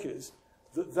to make is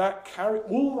that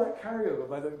all that carryover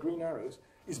by the green arrows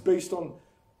is based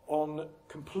on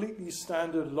completely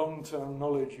standard long-term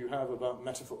knowledge you have about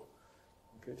metaphor.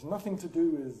 Okay, it's nothing to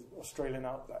do with Australian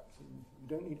outbacks. You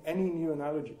don't need any new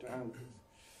analogy to handle this.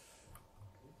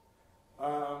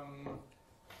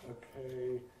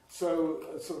 Okay, so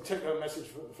sort of take-home message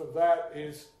for that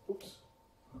is, oops,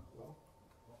 well,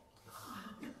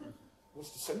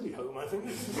 wants to send me home, I think.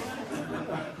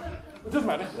 It doesn't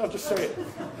matter, I'll just say it.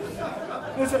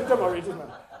 Don't worry, it doesn't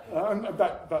matter. I'm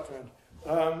about to end.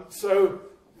 So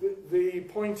the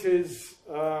point is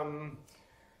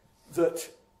that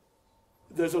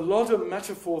there's a lot of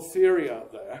metaphor theory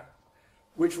out there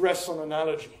which rests on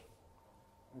analogy.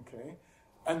 Okay?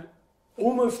 And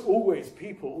almost always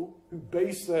people who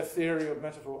base their theory of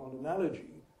metaphor on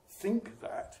analogy think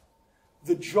that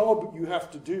the job you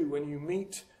have to do when you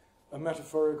meet a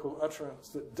metaphorical utterance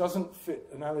that doesn't fit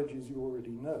analogies you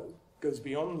already know, goes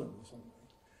beyond them in some way.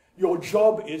 Your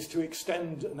job is to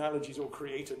extend analogies or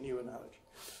create a new analogy.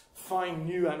 Find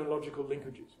new analogical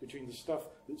linkages between the stuff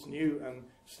that's new and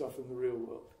stuff in the real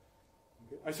world.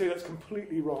 Okay? I say that's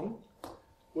completely wrong.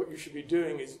 What you should be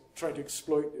doing is trying to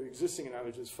exploit the existing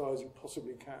analogies as far as you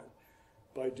possibly can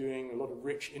by doing a lot of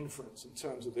rich inference in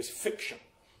terms of this fiction,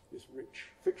 this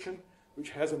rich fiction,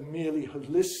 which has a merely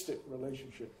holistic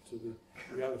relationship to the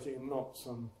reality and not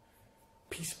some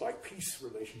piece-by-piece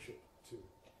relationship to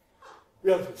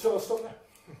reality. So I'll stop there.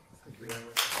 Thank you very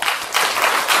much.